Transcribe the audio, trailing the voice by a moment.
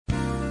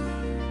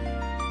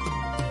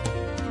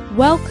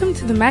Welcome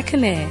to the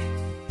Mackinac.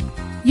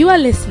 You are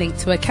listening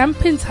to a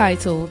camp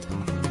entitled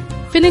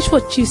Finish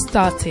What You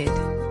Started.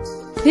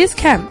 This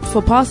camp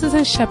for pastors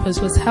and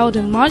shepherds was held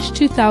in March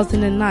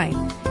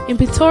 2009 in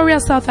Pretoria,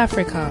 South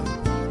Africa.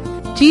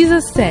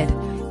 Jesus said,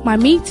 "My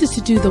meat is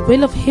to do the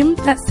will of him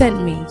that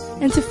sent me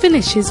and to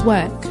finish his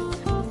work."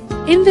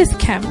 In this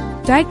camp,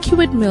 Dag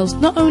Heward-Mills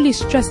not only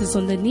stresses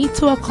on the need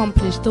to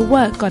accomplish the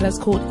work God has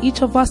called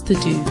each of us to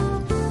do,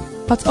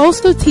 but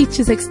also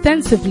teaches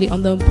extensively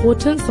on the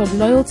importance of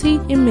loyalty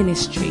in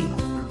ministry.